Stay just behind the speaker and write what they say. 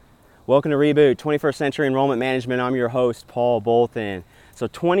Welcome to Reboot, 21st Century Enrollment Management. I'm your host, Paul Bolton. So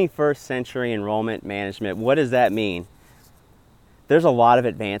 21st Century Enrollment Management, what does that mean? There's a lot of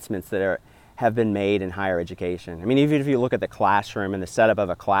advancements that have been made in higher education. I mean, even if you look at the classroom and the setup of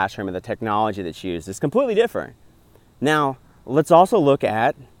a classroom and the technology that's used, it's completely different. Now, let's also look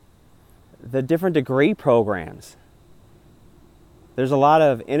at the different degree programs. There's a lot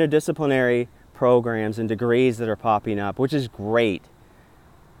of interdisciplinary programs and degrees that are popping up, which is great.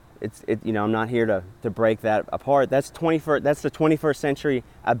 I'm not here to break that apart. That's the 21st century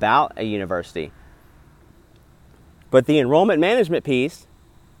about a university. But the enrollment management piece,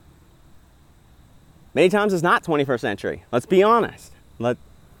 many times is not 21st century. Let's be honest.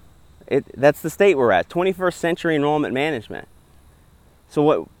 That's the state we're at, 21st century enrollment management.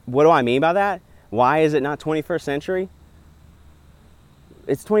 So what do I mean by that? Why is it not 21st century?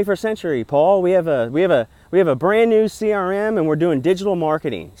 It's 21st century, Paul. We have a brand new CRM and we're doing digital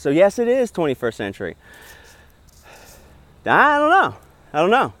marketing. So yes, it is 21st century. I don't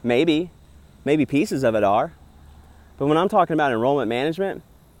know. Maybe pieces of it are. But when I'm talking about enrollment management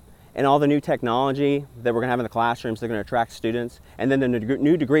and all the new technology that we're going to have in the classrooms that are going to attract students, and then the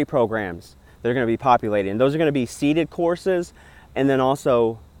new degree programs that are going to be populated, and those are going to be seated courses and then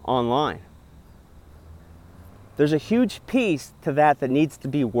also online. There's a huge piece to that needs to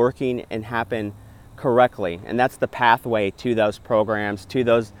be working and happen correctly, and that's the pathway to those programs, to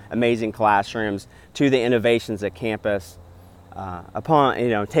those amazing classrooms, to the innovations at campus.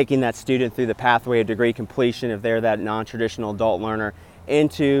 Upon taking that student through the pathway of degree completion, if they're that non-traditional adult learner,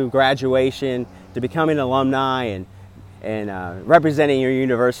 into graduation, to becoming an alumni and representing your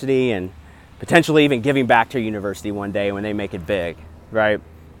university and potentially even giving back to your university one day when they make it big, right?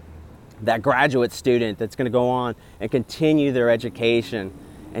 That graduate student that's going to go on and continue their education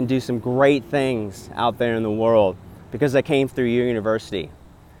and do some great things out there in the world because they came through your university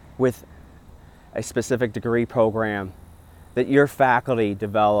with a specific degree program that your faculty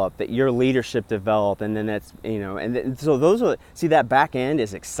developed, that your leadership developed, and then so that back end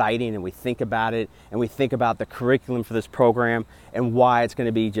is exciting, and we think about it, and we think about the curriculum for this program and why it's going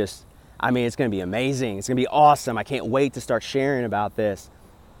to be it's going to be amazing. It's going to be awesome. I can't wait to start sharing about this.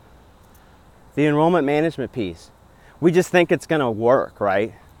 The enrollment management piece. We just think it's going to work,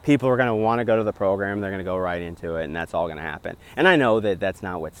 right? People are going to want to go to the program. They're going to go right into it, and that's all going to happen. And I know that that's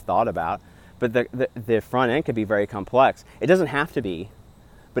not what's thought about, but the front end could be very complex. It doesn't have to be,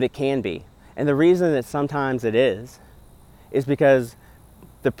 but it can be. And the reason that sometimes it is because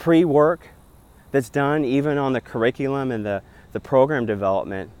the pre-work that's done, even on the curriculum and the program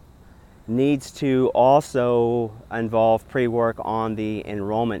development, needs to also involve pre-work on the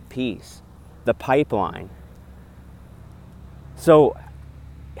enrollment piece, the pipeline. So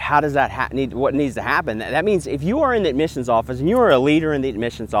how does that what needs to happen? That means if you are in the admissions office and you are a leader in the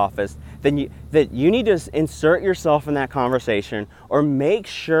admissions office, then you need to insert yourself in that conversation, or make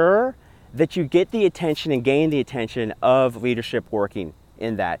sure that you get the attention and gain the attention of leadership working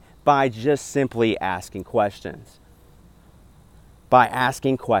in that by just simply asking questions. By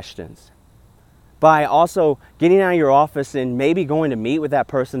also getting out of your office and maybe going to meet with that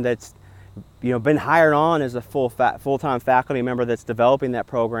person that's been hired on as a full-time faculty member that's developing that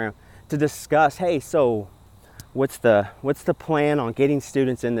program, to discuss, hey, so what's the plan on getting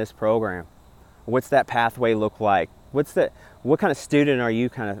students in this program? What's that pathway look like? What kind of student are you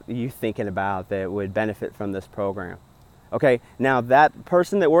thinking about that would benefit from this program? Okay, now that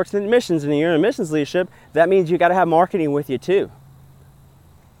person that works in admissions and you're in admissions leadership, that means you got to have marketing with you too.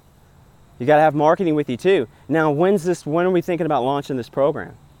 Now, when are we thinking about launching this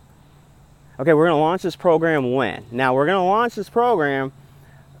program? Okay, we're going to launch this program when? Now, we're going to launch this program.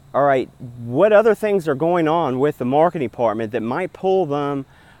 All right, what other things are going on with the marketing department that might pull them,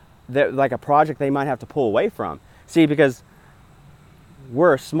 like a project they might have to pull away from? See, because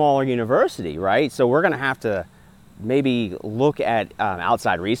we're a smaller university, right? So we're going to have to maybe look at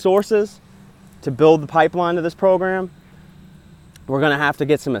outside resources to build the pipeline of this program. We're going to have to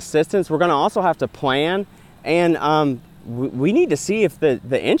get some assistance. We're going to also have to plan, and we need to see if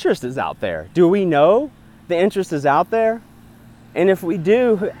the interest is out there. Do we know the interest is out there? And if we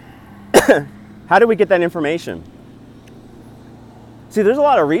do, how do we get that information? See, there's a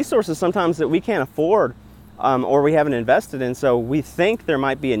lot of resources sometimes that we can't afford or we haven't invested in. So we think there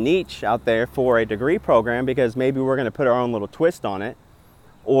might be a niche out there for a degree program because maybe we're going to put our own little twist on it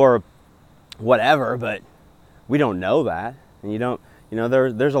or whatever, but we don't know that. And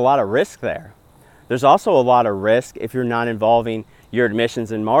there's a lot of risk there. There's also a lot of risk if you're not involving your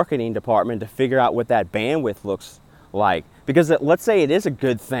admissions and marketing department to figure out what that bandwidth looks like. Because let's say it is a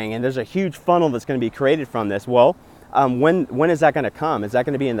good thing and there's a huge funnel that's going to be created from this. Well, When is that going to come? Is that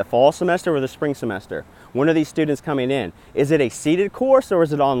going to be in the fall semester or the spring semester? When are these students coming in? Is it a seated course or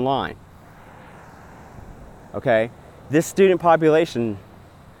is it online? Okay, this student population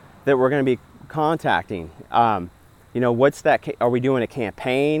that we're going to be contacting, what's that? Are we doing a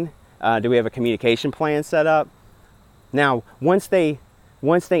campaign? Do we have a communication plan set up? Now, once they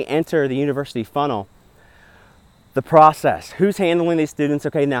enter the university funnel, the process, who's handling these students?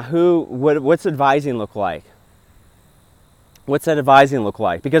 Okay, now what's advising look like? What's that advising look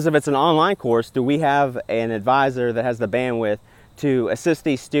like? Because if it's an online course, do we have an advisor that has the bandwidth to assist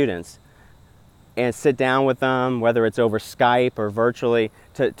these students and sit down with them, whether it's over Skype or virtually,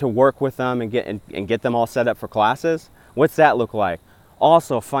 to work with them and get them all set up for classes? What's that look like?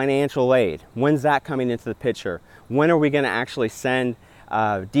 Also, financial aid. When's that coming into the picture? When are we going to actually send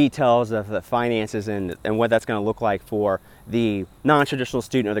details of the finances and what that's going to look like for the non-traditional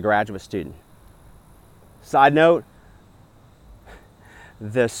student or the graduate student? Side note,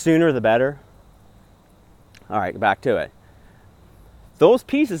 the sooner the better. All right, back to it. Those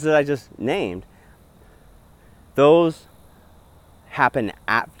pieces that I just named, those happen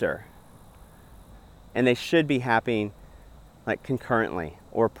after. And they should be happening like concurrently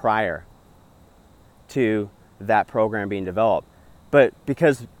or prior to that program being developed. But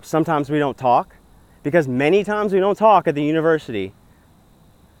because sometimes we don't talk, because many times we don't talk at the university,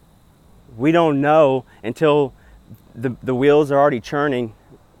 we don't know until the wheels are already churning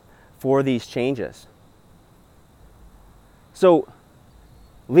for these changes. So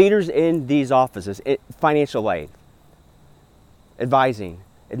leaders in these offices, financial aid, advising,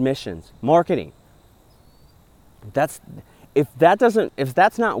 admissions, marketing, if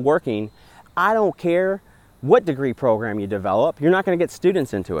that's not working, I don't care what degree program you develop, you're not going to get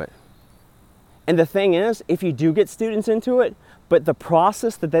students into it. And the thing is, if you do get students into it, but the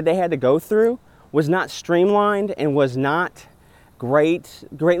process that they had to go through was not streamlined and was not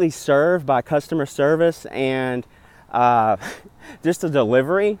greatly served by customer service and just the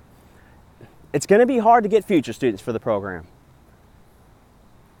delivery, it's going to be hard to get future students for the program.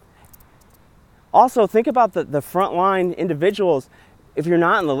 Also, think about the frontline individuals. If you're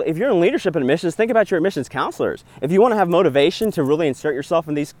in leadership in admissions, think about your admissions counselors. If you want to have motivation to really insert yourself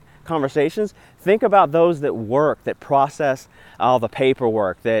in these conversations, think about those that work, that process all the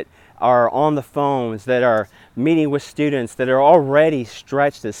paperwork, that are on the phones, that are meeting with students, that are already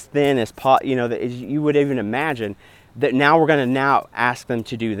stretched as thin as that you would even imagine. That now we're going to ask them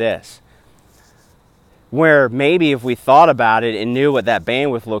to do this. Where maybe if we thought about it and knew what that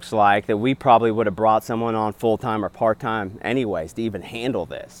bandwidth looks like, that we probably would have brought someone on full-time or part-time anyways to even handle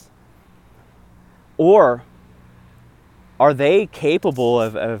this. Or are they capable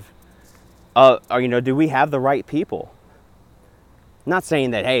do we have the right people? I'm not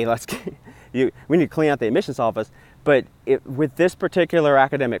saying that, hey, we need to clean out the admissions office, but with this particular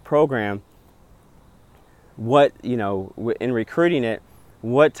academic program, in recruiting it,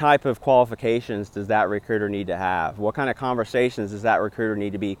 what type of qualifications does that recruiter need to have? What kind of conversations does that recruiter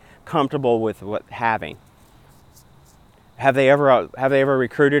need to be comfortable with having? Have they ever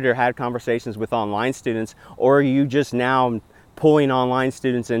recruited or had conversations with online students, or are you just now pulling online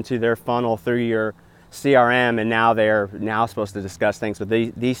students into their funnel through your CRM, and now they're supposed to discuss things with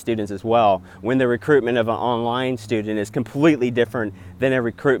these students as well, when the recruitment of an online student is completely different than a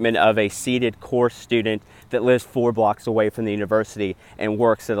recruitment of a seated course student that lives 4 blocks away from the university and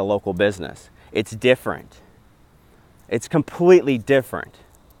works at a local business. It's different. It's completely different.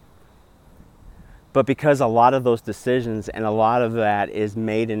 But because a lot of those decisions and a lot of that is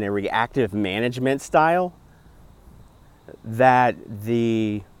made in a reactive management style, that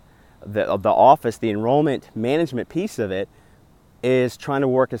the office, the enrollment management piece of it, is trying to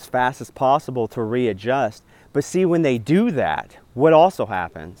work as fast as possible to readjust. But see, when they do that, what also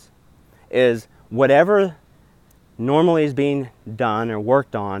happens is whatever normally is being done or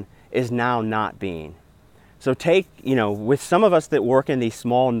worked on is now not being. So with some of us that work in these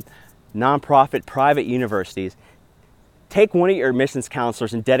small nonprofit private universities, take one of your admissions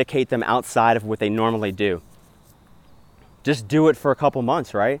counselors and dedicate them outside of what they normally do. Just do it for a couple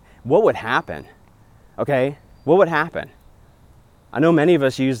months, right? What would happen? Okay, what would happen? I know many of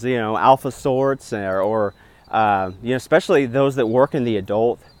us use Alpha Sorts or especially those that work in the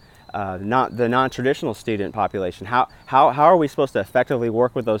adult, not the non-traditional student population. How are we supposed to effectively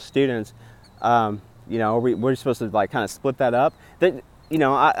work with those students? We're supposed to kind of split that up.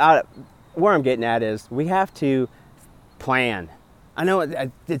 Where I'm getting at is we have to plan. I know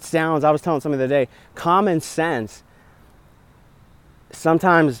it sounds. I was telling somebody the other day, common sense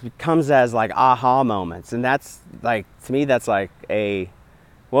sometimes comes as aha moments, and that's to me that's a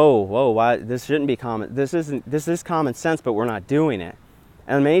whoa, why, this shouldn't be common. This is common sense, but we're not doing it.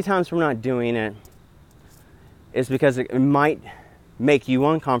 And many times we're not doing it is because it might make you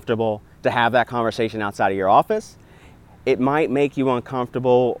uncomfortable to have that conversation outside of your office. It might make you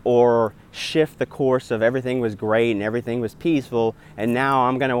uncomfortable or shift the course of everything was great and everything was peaceful, and now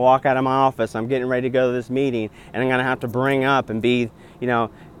I'm going to walk out of my office, I'm getting ready to go to this meeting, and I'm going to have to bring up and be,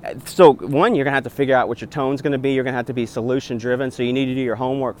 so one, you're going to have to figure out what your tone's going to be. You're going to have to be solution driven, so you need to do your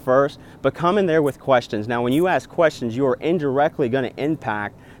homework first, but come in there with questions. Now, when you ask questions, you are indirectly going to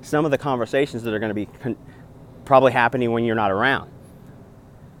impact some of the conversations that are going to be probably happening when you're not around.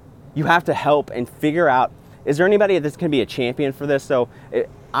 You have to help and figure out, is there anybody that's going to be a champion for this? So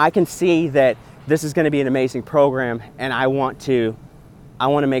I can see that this is going to be an amazing program, and I want to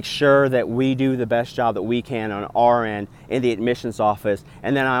make sure that we do the best job that we can on our end in the admissions office.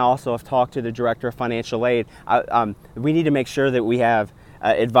 And then I also have talked to the director of financial aid. We need to make sure that we have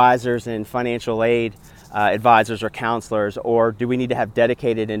advisors and financial aid advisors or counselors, or do we need to have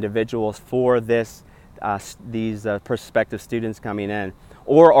dedicated individuals for these prospective students coming in?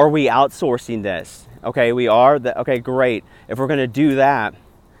 Or are we outsourcing this? Okay, we are. Okay, great. If we're going to do that,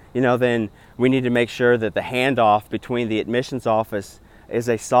 then we need to make sure that the handoff between the admissions office is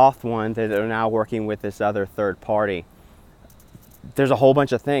a soft one, that they're now working with this other third party. There's a whole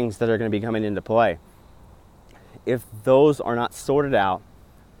bunch of things that are going to be coming into play. If those are not sorted out,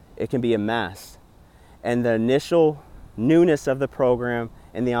 it can be a mess. And the initial newness of the program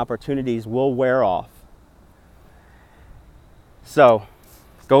and the opportunities will wear off. So,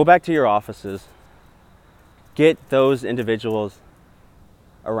 go back to your offices, get those individuals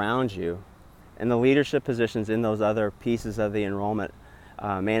around you in the leadership positions in those other pieces of the enrollment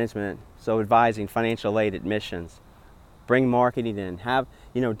management, so advising, financial aid, admissions. Bring marketing in,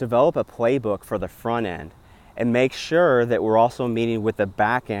 develop a playbook for the front end, and make sure that we're also meeting with the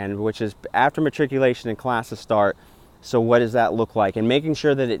back end, which is after matriculation and classes start. So what does that look like? And making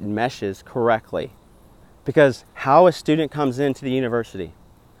sure that it meshes correctly. Because how a student comes into the university,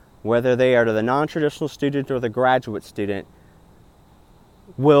 whether they are the non-traditional student or the graduate student,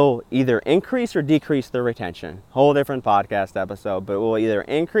 will either increase or decrease their retention. Whole different podcast episode, but it will either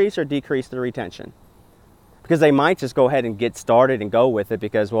increase or decrease their retention. Because they might just go ahead and get started and go with it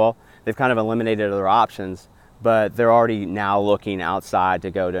because, well, they've kind of eliminated other options, but they're already now looking outside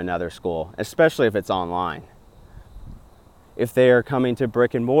to go to another school, especially if it's online. If they're coming to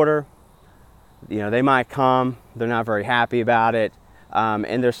brick and mortar, they might come, they're not very happy about it,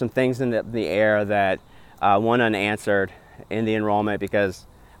 and there's some things in the air that went unanswered in the enrollment because,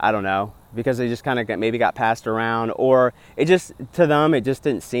 I don't know, because they just kind of maybe got passed around, or to them, it just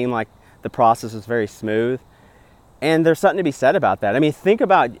didn't seem like the process was very smooth. And there's something to be said about that. I mean, think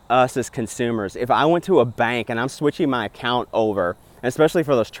about us as consumers. If I went to a bank and I'm switching my account over, and especially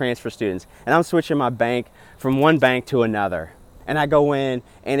for those transfer students, and I'm switching my bank from one bank to another, and I go in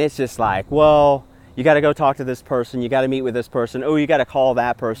and it's just like, well, you got to go talk to this person, you got to meet with this person, oh, you got to call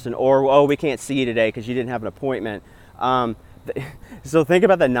that person, or, oh, we can't see you today because you didn't have an appointment. So think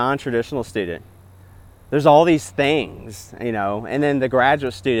about the non-traditional student. There's all these things, and then the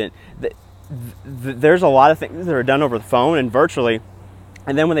graduate student, there's a lot of things that are done over the phone and virtually,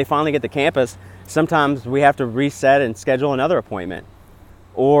 and then when they finally get to campus, sometimes we have to reset and schedule another appointment,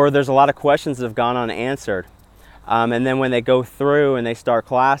 or there's a lot of questions that have gone unanswered, and then when they go through and they start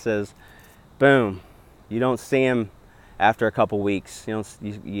classes, boom, you don't see them after a couple weeks, or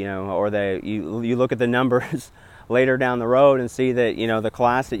you look at the numbers later down the road and see that the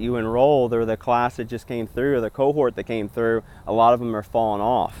class that you enrolled, or the class that just came through, or the cohort that came through, a lot of them are falling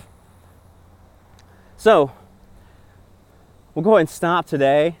off. So we'll go ahead and stop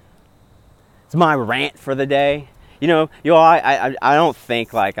today. It's my rant for the day. I don't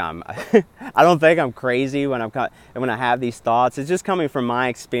think like I don't think I'm crazy when I have these thoughts. It's just coming from my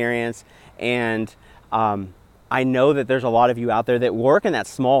experience, and I know that there's a lot of you out there that work in that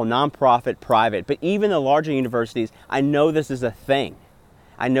small nonprofit private, but even the larger universities, I know this is a thing.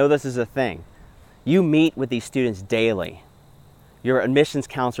 You meet with these students daily. Your admissions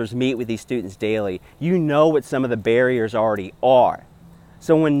counselors meet with these students daily. You know what some of the barriers already are.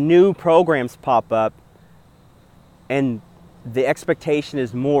 So when new programs pop up and the expectation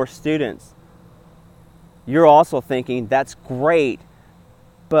is more students, you're also thinking, that's great,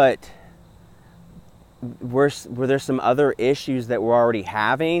 but were there some other issues that we're already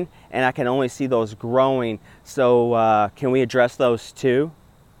having, and I can only see those growing, so can we address those too?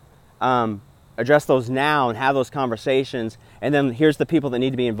 Address those now and have those conversations, and then here's the people that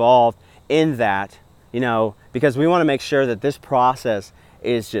need to be involved in that, because we want to make sure that this process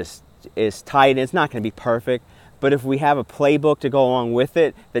is tight. It's not going to be perfect, But if we have a playbook to go along with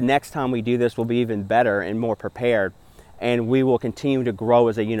it, the next time we do this will be even better and more prepared, and we will continue to grow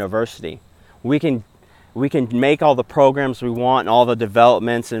as a university. We can make all the programs we want and all the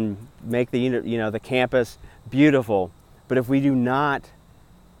developments and make the campus beautiful, but if we do not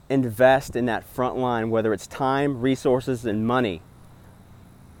invest in that front line, whether it's time, resources, and money,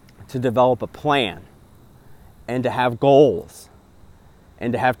 to develop a plan and to have goals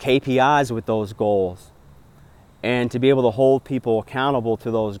and to have KPIs with those goals, and to be able to hold people accountable to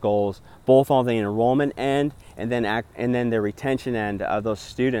those goals, both on the enrollment end and then the retention end of those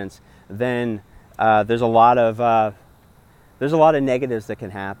students, then there's a lot of negatives that can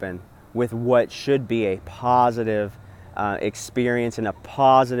happen with what should be a positive experience and a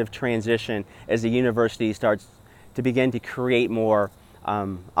positive transition as the university starts to begin to create more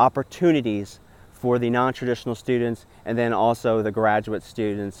opportunities for the non-traditional students, and then also the graduate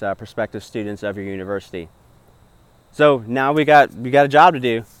students, prospective students of your university. So now we got a job to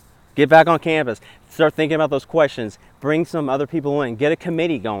do. Get back on campus, start thinking about those questions, bring some other people in, get a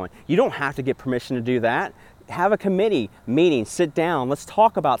committee going. You don't have to get permission to do that. Have a committee meeting, sit down, let's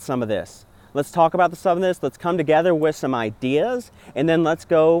talk about some of this. Let's talk about some of this, let's come together with some ideas, and then let's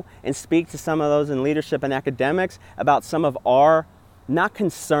go and speak to some of those in leadership and academics about some of our, not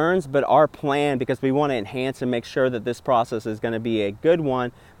concerns, but our plan, because we want to enhance and make sure that this process is going to be a good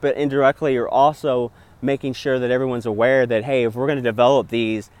one, but indirectly you're also making sure that everyone's aware that, hey, if we're going to develop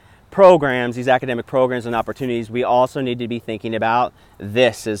these programs, these academic programs and opportunities, we also need to be thinking about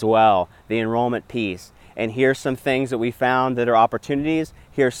this as well, the enrollment piece. And here's some things that we found that are opportunities,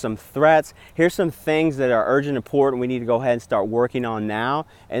 here's some threats, here's some things that are urgent and important we need to go ahead and start working on now,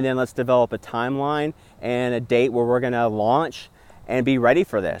 and then let's develop a timeline and a date where we're going to launch and be ready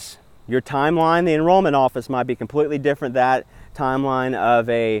for this. Your timeline, the enrollment office, might be completely different that timeline of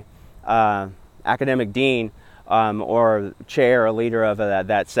a academic dean or chair or leader of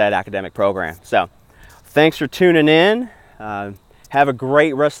that said academic program. So thanks for tuning in. Have a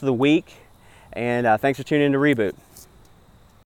great rest of the week, and thanks for tuning in to Reboot.